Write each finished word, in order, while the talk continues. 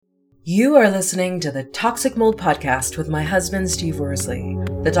You are listening to the Toxic Mold Podcast with my husband, Steve Worsley,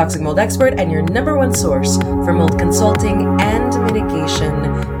 the toxic mold expert and your number one source for mold consulting and mitigation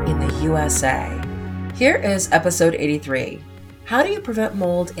in the USA. Here is episode 83. How do you prevent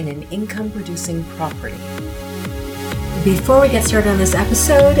mold in an income-producing property? Before we get started on this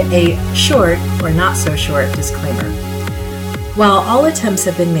episode, a short or not so short disclaimer. While all attempts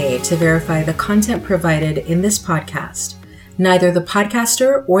have been made to verify the content provided in this podcast, neither the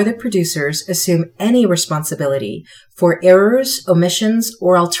podcaster or the producers assume any responsibility for errors, omissions,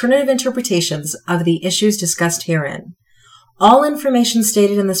 or alternative interpretations of the issues discussed herein. All information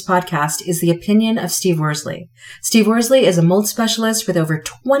stated in this podcast is the opinion of Steve Worsley. Steve Worsley is a mold specialist with over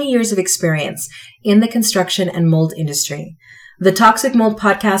 20 years of experience in the construction and mold industry. The Toxic Mold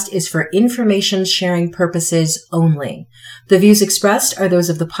Podcast is for information sharing purposes only. The views expressed are those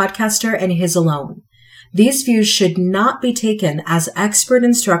of the podcaster and his alone. These views should not be taken as expert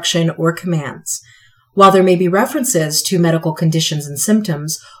instruction or commands. While there may be references to medical conditions and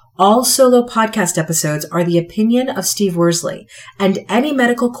symptoms, all solo podcast episodes are the opinion of Steve Worsley, and any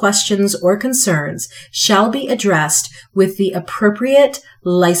medical questions or concerns shall be addressed with the appropriate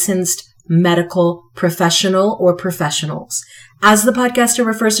licensed medical professional or professionals. As the podcaster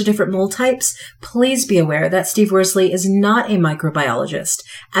refers to different mold types, please be aware that Steve Worsley is not a microbiologist,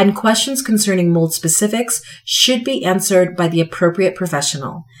 and questions concerning mold specifics should be answered by the appropriate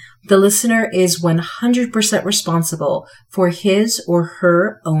professional. The listener is 100% responsible for his or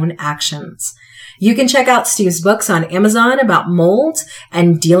her own actions. You can check out Steve's books on Amazon about mold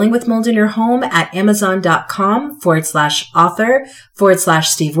and dealing with mold in your home at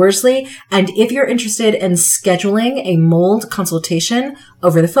amazon.com/author/Steve Worsley. And if you're interested in scheduling a mold consultation,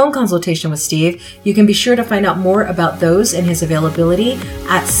 over the phone consultation with Steve, you can be sure to find out more about those and his availability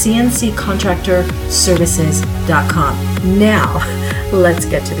at cnccontractorservices.com. Now, let's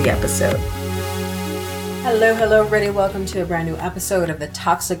get to the episode. Hello, everybody. Welcome to a brand new episode of the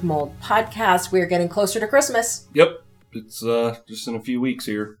Toxic Mold Podcast. We are getting closer to Christmas. Yep. It's just in a few weeks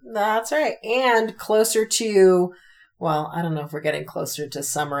here. That's right. And closer to, well, I don't know if we're getting closer to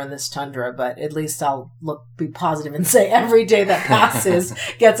summer in this tundra, but at least I'll be positive and say every day that passes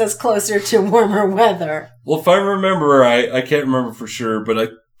gets us closer to warmer weather. Well, if I remember, I can't remember for sure, but I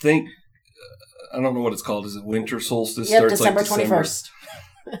think, I don't know what it's called. Is it winter solstice? Yep, starts December like 21st.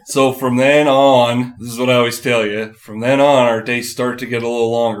 So from then on, this is what I always tell you, from then on, our days start to get a little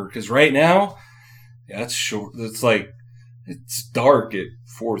longer. Because right now, yeah, it's short. It's like, it's dark at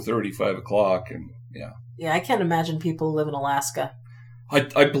 4:30, 5 o'clock. And yeah. Yeah, I can't imagine people who live in Alaska.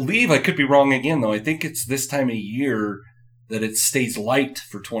 I believe, I could be wrong again, though. I think it's this time of year that it stays light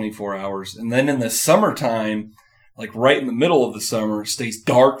for 24 hours. And then in the summertime, like right in the middle of the summer, it stays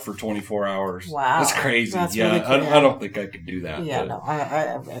dark for 24 hours. Wow. That's crazy. That's yeah, really cool. I don't think I could do that. Yeah, no.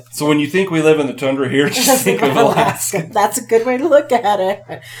 I So when you think we live in the tundra here, just think of Alaska. That's a good way to look at it.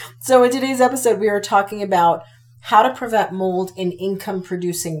 So in today's episode, we are talking about how to prevent mold in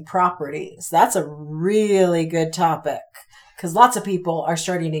income-producing properties. That's a really good topic because lots of people are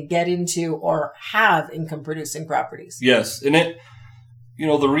starting to get into or have income-producing properties. Yes, and it,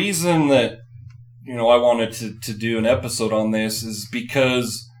 the reason that I wanted to do an episode on this is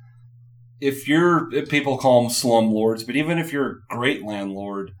because if people call them slumlords, but even if you're a great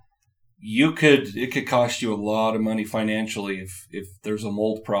landlord, it could cost you a lot of money financially if there's a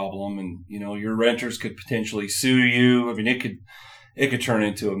mold problem, and your renters could potentially sue you. I mean, it could turn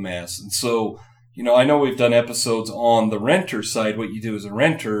into a mess. And so, I know we've done episodes on the renter side, what you do as a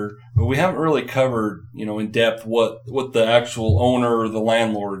renter, but we haven't really covered, in depth what the actual owner or the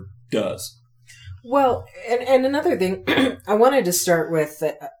landlord does. Well, and another thing, I wanted to start with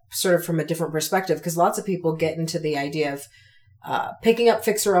sort of from a different perspective, because lots of people get into the idea of picking up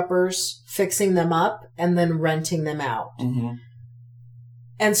fixer-uppers, fixing them up, and then renting them out. Mm-hmm.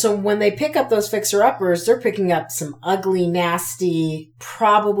 And so when they pick up those fixer-uppers, they're picking up some ugly, nasty,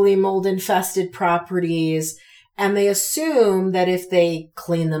 probably mold-infested properties, and they assume that if they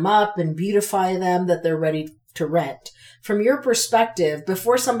clean them up and beautify them, that they're ready to rent. From your perspective,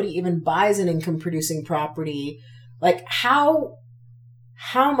 before somebody even buys an income-producing property, like how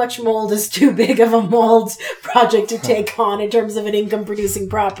much mold is too big of a mold project to take on in terms of an income-producing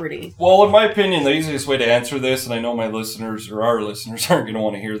property? Well, in my opinion, the easiest way to answer this, and I know my listeners or our listeners aren't going to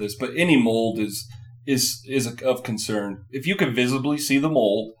want to hear this, but any mold is of concern. If you can visibly see the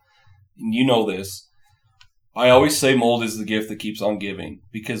mold, and you know this, I always say mold is the gift that keeps on giving,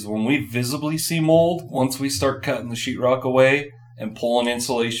 because when we visibly see mold, once we start cutting the sheetrock away and pulling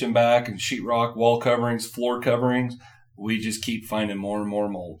insulation back and sheetrock wall coverings, floor coverings, we just keep finding more and more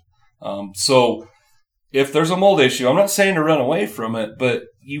mold. So if there's a mold issue, I'm not saying to run away from it, but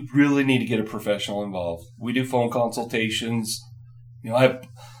you really need to get a professional involved. We do phone consultations.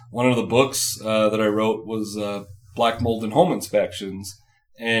 One of the books that I wrote was Black Mold and Home Inspections.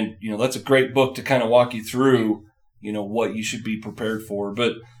 And, that's a great book to kind of walk you through, what you should be prepared for.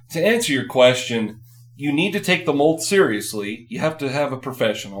 But to answer your question, you need to take the mold seriously. You have to have a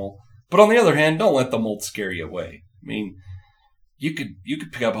professional. But on the other hand, don't let the mold scare you away. I mean, you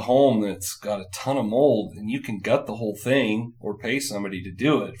could pick up a home that's got a ton of mold and you can gut the whole thing or pay somebody to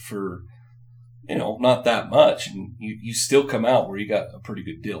do it for, not that much. And you still come out where you got a pretty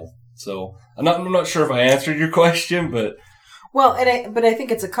good deal. So I'm not sure if I answered your question, but... Well, but I think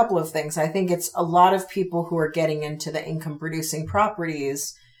it's a couple of things. I think it's a lot of people who are getting into the income-producing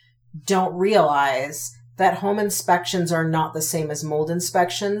properties don't realize that home inspections are not the same as mold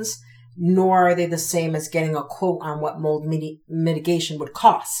inspections, nor are they the same as getting a quote on what mold mitigation would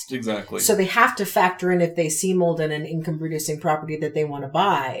cost. Exactly. So they have to factor in, if they see mold in an income-producing property that they want to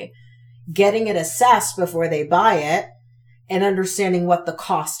buy, getting it assessed before they buy it and understanding what the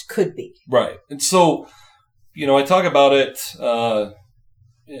cost could be. Right. And so... I talk about it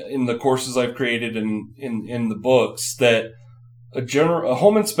in the courses I've created and in the books that a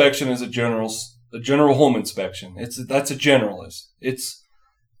home inspection is a general home inspection. That's a generalist. It's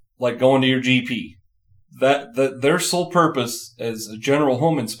like going to your GP. That their sole purpose as a general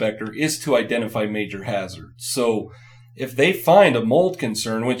home inspector is to identify major hazards. So if they find a mold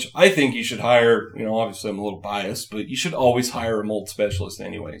concern, which I think you should hire, obviously I'm a little biased, but you should always hire a mold specialist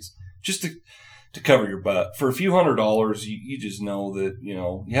anyways, just to cover your butt. For a few $100s, you just know that,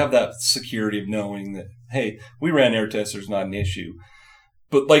 you have that security of knowing that, hey, we ran air tests, there's not an issue.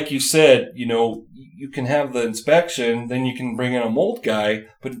 But like you said, you can have the inspection, then you can bring in a mold guy.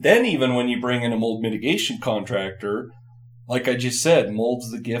 But then even when you bring in a mold mitigation contractor, like I just said,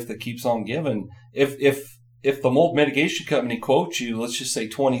 mold's the gift that keeps on giving. If the mold mitigation company quotes you, let's just say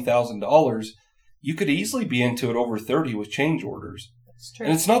 $20,000, you could easily be into it over 30 with change orders.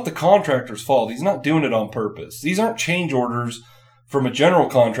 And it's not the contractor's fault. He's not doing it on purpose. These aren't change orders from a general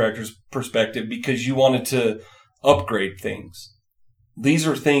contractor's perspective because you wanted to upgrade things. These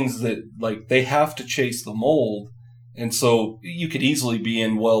are things that, they have to chase the mold. And so you could easily be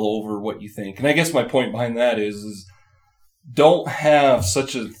in well over what you think. And I guess my point behind that is don't have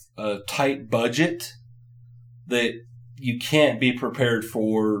such a tight budget that you can't be prepared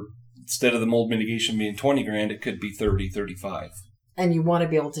for. Instead of the mold mitigation being $20,000, it could be 30, 35. And you want to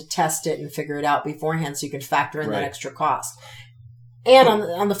be able to test it and figure it out beforehand so you can factor in that extra cost. And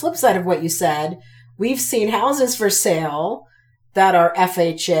on the flip side of what you said, we've seen houses for sale that are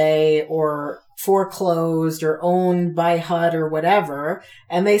FHA or foreclosed or owned by HUD or whatever,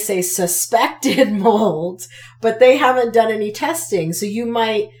 and they say suspected mold, but they haven't done any testing. So you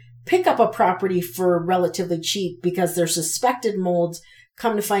might pick up a property for relatively cheap because there's suspected mold,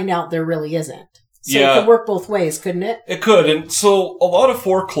 come to find out there really isn't. So it could work both ways, couldn't it? It could. And so a lot of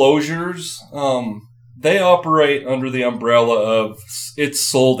foreclosures, they operate under the umbrella of it's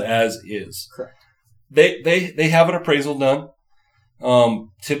sold as is. Correct. They have an appraisal done.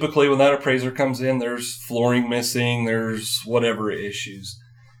 Typically when that appraiser comes in, there's flooring missing, there's whatever issues.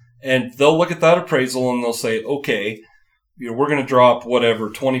 And they'll look at that appraisal and they'll say, okay, we're going to drop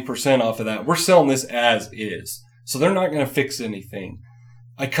 20% off of that. We're selling this as is. So they're not going to fix anything.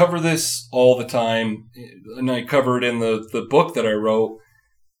 I cover this all the time, and I cover it in the book that I wrote.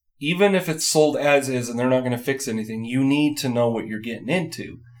 Even if it's sold as is and they're not going to fix anything, you need to know what you're getting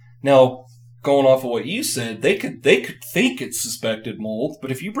into. Now, going off of what you said, they could think it's suspected mold, but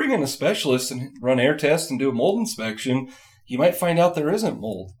if you bring in a specialist and run air tests and do a mold inspection, you might find out there isn't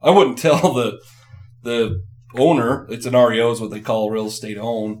mold. I wouldn't tell the owner, it's an REO is what they call a real estate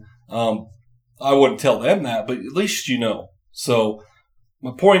own. I wouldn't tell them that, but at least you know. So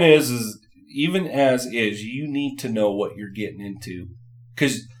my point is even as is, you need to know what you're getting into.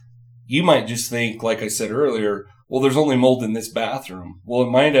 Because you might just think, like I said earlier, well, there's only mold in this bathroom. Well, it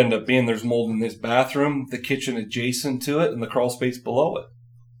might end up being there's mold in this bathroom, the kitchen adjacent to it, and the crawl space below it.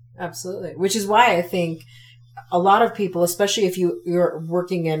 Absolutely. Which is why I think a lot of people, especially if you're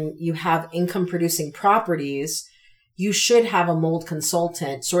working and you have income-producing properties, you should have a mold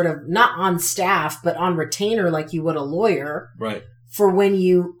consultant sort of not on staff, but on retainer like you would a lawyer. Right. For when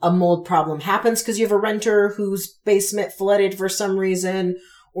a mold problem happens because you have a renter whose basement flooded for some reason,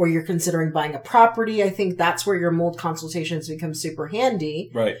 or you're considering buying a property. I think that's where your mold consultations become super handy.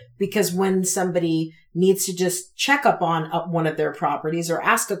 Right. Because when somebody needs to just check up on one of their properties or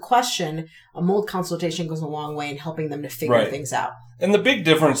ask a question, a mold consultation goes a long way in helping them to figure things out. And the big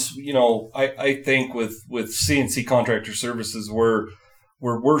difference, I think with CNC Contractor Services, we're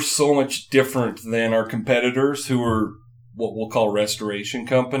where we're so much different than our competitors who are what we'll call restoration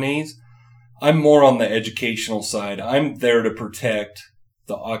companies. I'm more on the educational side. I'm there to protect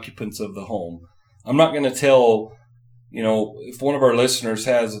the occupants of the home. I'm not going to tell, if one of our listeners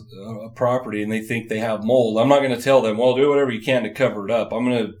has a property and they think they have mold, I'm not going to tell them, well, do whatever you can to cover it up. I'm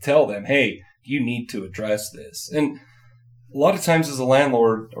going to tell them, hey, you need to address this. And a lot of times as a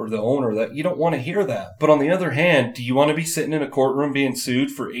landlord or the owner, that you don't want to hear that. But on the other hand, do you want to be sitting in a courtroom being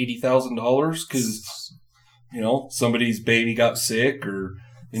sued for $80,000 because, somebody's baby got sick or,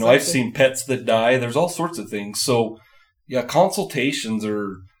 I've seen pets that die. There's all sorts of things. So, yeah, consultations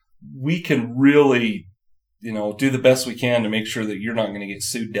we can really, do the best we can to make sure that you're not going to get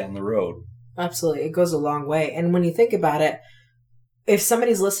sued down the road. Absolutely. It goes a long way. And when you think about it, if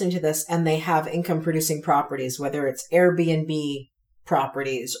somebody's listening to this and they have income producing properties, whether it's Airbnb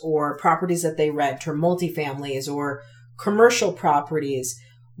properties or properties that they rent or multifamilies or commercial properties,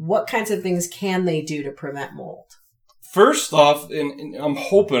 what kinds of things can they do to prevent mold? First off, and I'm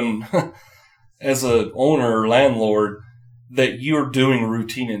hoping as an owner or landlord that you're doing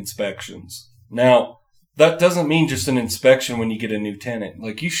routine inspections. Now, that doesn't mean just an inspection when you get a new tenant.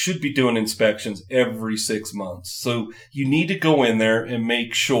 Like, you should be doing inspections every 6 months. So you need to go in there and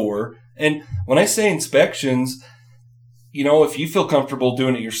make sure. And when I say inspections, if you feel comfortable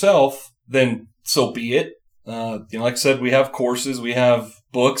doing it yourself, then so be it. Like I said, we have courses, we have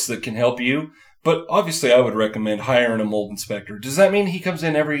books that can help you. But obviously, I would recommend hiring a mold inspector. Does that mean he comes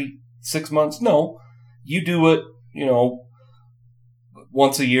in every 6 months? No. You do it,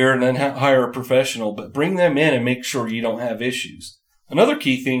 once a year and then hire a professional. But bring them in and make sure you don't have issues. Another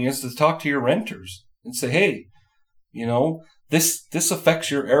key thing is to talk to your renters and say, hey, this affects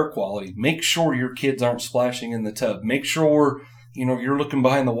your air quality. Make sure your kids aren't splashing in the tub. Make sure, you're looking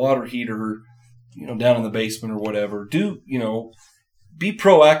behind the water heater, down in the basement or whatever. Be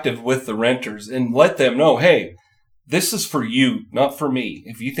proactive with the renters and let them know, hey, this is for you, not for me.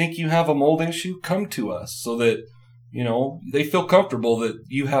 If you think you have a mold issue, come to us so that, they feel comfortable that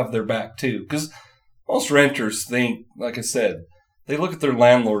you have their back too. Because most renters think, like I said, they look at their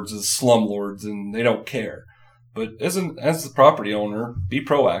landlords as slumlords and they don't care. But as the property owner, be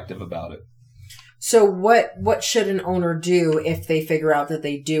proactive about it. So what should an owner do if they figure out that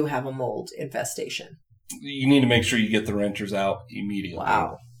they do have a mold infestation? You need to make sure you get the renters out immediately.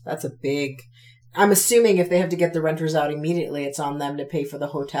 Wow. That's a big... I'm assuming if they have to get the renters out immediately, it's on them to pay for the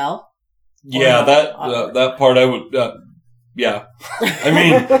hotel? Yeah, that part I would... yeah. I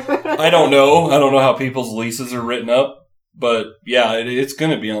mean, I don't know. I don't know how people's leases are written up. But yeah, it's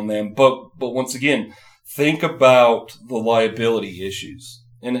going to be on them. But once again, think about the liability issues.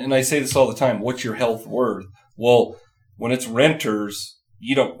 And I say this all the time. What's your health worth? Well, when it's renters...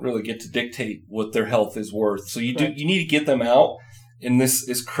 you don't really get to dictate what their health is worth. So you need to get them out. And this,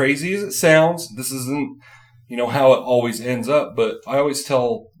 as crazy as it sounds, this isn't, how it always ends up. But I always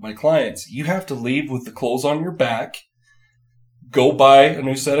tell my clients, you have to leave with the clothes on your back, go buy a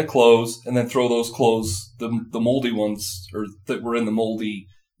new set of clothes, and then throw those clothes, the moldy ones, or that were in the moldy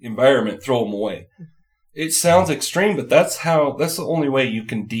environment, throw them away. It sounds extreme, but that's the only way you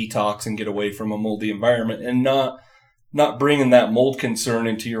can detox and get away from a moldy environment and not bringing that mold concern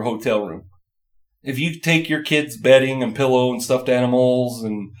into your hotel room. If you take your kids' bedding and pillow and stuffed animals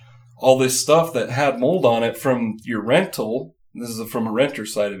and all this stuff that had mold on it from your rental, this is from a renter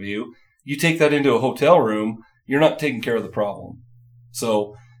side of you take that into a hotel room, you're not taking care of the problem.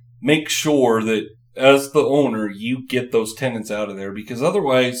 So make sure that as the owner, you get those tenants out of there, because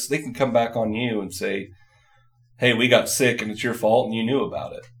otherwise they can come back on you and say, hey, we got sick and it's your fault and you knew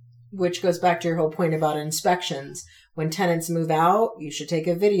about it. Which goes back to your whole point about inspections. When tenants move out, you should take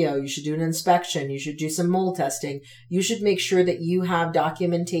a video. You should do an inspection. You should do some mold testing. You should make sure that you have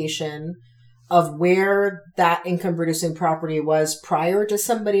documentation of where that income producing property was prior to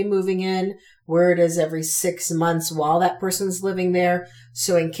somebody moving in, where it is every 6 months while that person's living there.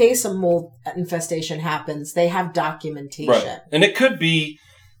 So in case a mold infestation happens, they have documentation. Right. And it could be,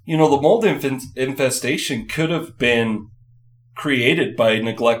 the mold infestation could have been created by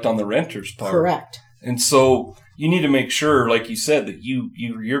neglect on the renter's part. Correct. And so you need to make sure, like you said, that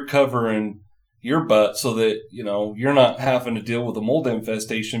you're covering your butt so that, you're not having to deal with a mold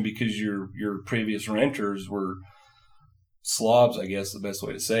infestation because your previous renters were slobs, I guess is the best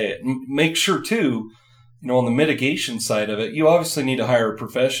way to say it. And make sure too, on the mitigation side of it, you obviously need to hire a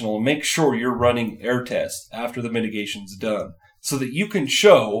professional and make sure you're running air tests after the mitigation's done so that you can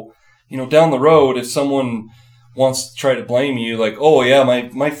show, down the road if someone wants to try to blame you, like, oh yeah,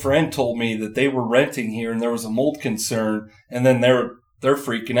 my friend told me that they were renting here and there was a mold concern, and then they're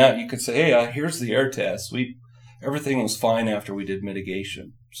freaking out. You could say, hey, here's the air test. everything was fine after we did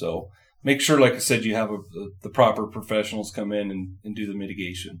mitigation. So make sure, like I said, you have the proper professionals come in and do the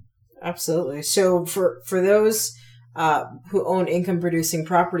mitigation. Absolutely. So for those who own income-producing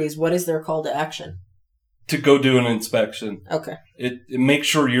properties, what is their call to action? To go do an inspection. Okay. Make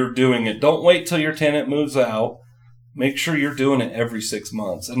sure you're doing it. Don't wait till your tenant moves out. Make sure you're doing it every 6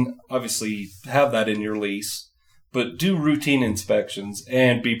 months. And obviously have that in your lease. But do routine inspections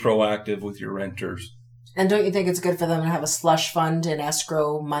and be proactive with your renters. And don't you think it's good for them to have a slush fund and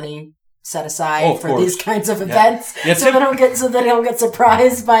escrow money set aside for these kinds of events? Yeah, so they don't get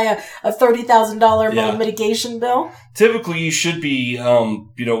surprised by a $30,000 mold mitigation bill? Typically, you should be,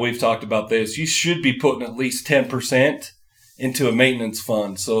 we've talked about this, you should be putting at least 10% into a maintenance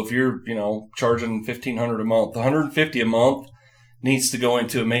fund. So if you're, charging $1,500 a month, $150 a month needs to go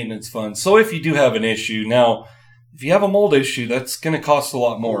into a maintenance fund. So if you do have an issue, now, if you have a mold issue, that's going to cost a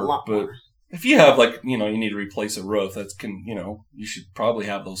lot more. But if you have, you need to replace a roof, you should probably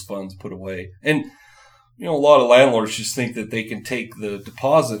have those funds put away. And, a lot of landlords just think that they can take the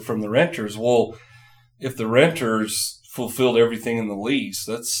deposit from the renters. Well, if the renters fulfilled everything in the lease,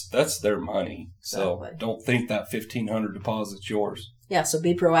 that's their money. Exactly. So don't think that $1,500 deposit's yours. Yeah, so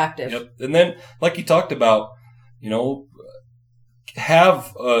be proactive. Yep. And then, like you talked about,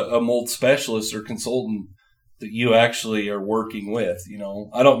 have a mold specialist or consultant that you actually are working with.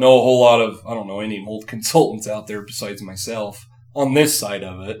 I don't know any mold consultants out there besides myself on this side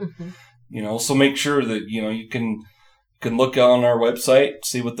of it. Mm-hmm. So make sure that, you can look on our website,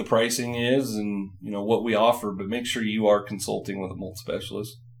 see what the pricing is and, what we offer, but make sure you are consulting with a mold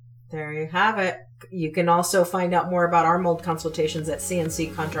specialist. There you have it. You can also find out more about our mold consultations at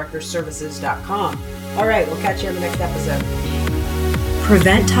cnccontractorservices.com. All right, we'll catch you on the next episode.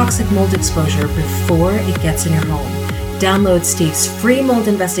 Prevent toxic mold exposure before it gets in your home. Download Steve's free mold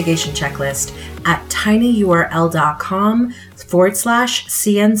investigation checklist at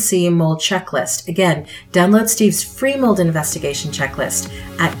tinyurl.com/CNC mold checklist. Again, download Steve's free mold investigation checklist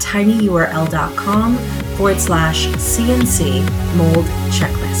at tinyurl.com/CNC mold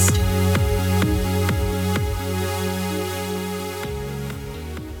checklist.